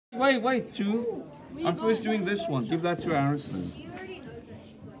Wait, two. I'm first doing this one. Give that to Harrison.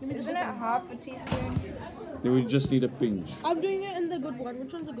 Isn't it half a teaspoon? Then we just need a pinch. I'm doing it in the good one.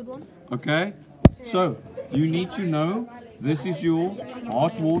 Which one's the good one? Okay? So, you need to know this is your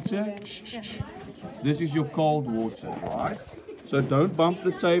hot water. This is your cold water, right? So don't bump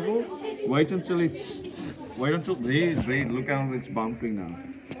the table. Wait until there, look how it's bumping now.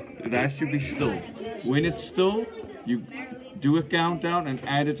 It has to be still. When it's still, you do a countdown and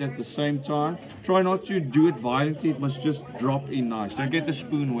add it at the same time. Try not to do it violently, it must just drop in nice. Don't get the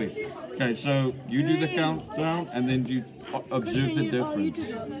spoon wet. Okay, so you do the countdown and then you observe the difference. 3,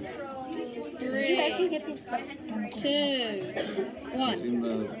 2, 1. It's in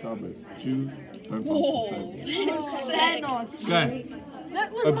the cupboard. 2, don't bump the table. Okay,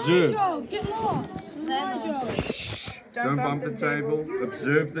 That was observe. my job. Get lost. My job. Don't bump the table.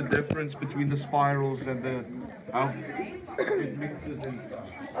 Observe the difference between the spirals and the how it mixes and stuff.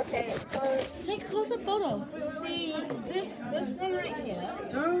 Okay, so Take a close-up photo. see this one right here.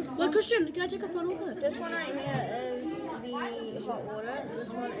 Wait, Christian, can I take a photo with it? This one right here is the hot water.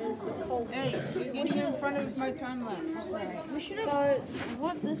 This one is the cold water. Hey, you're getting in front of my time lapse. So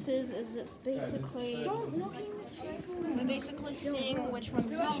what this is it's basically we're basically seeing which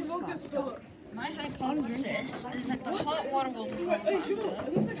one's faster. My hypothesis is that the hot water will dissolve faster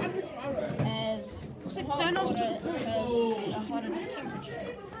as the hot water has a hotter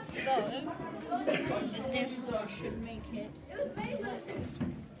temperature. So it therefore should make it.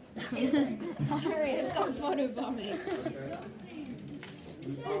 Sorry, it's got photobombing.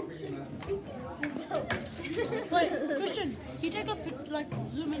 Wait, Christian, can you take a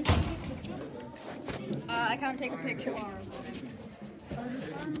zoom in? I can't take a picture.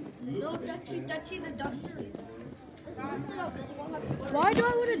 No, Dutchy the duster. Just lift it up, then you won't have to Why do I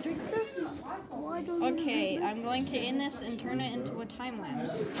want to drink this? Why do Okay, I'm going to end this and turn it into a time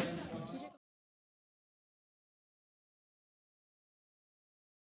lapse.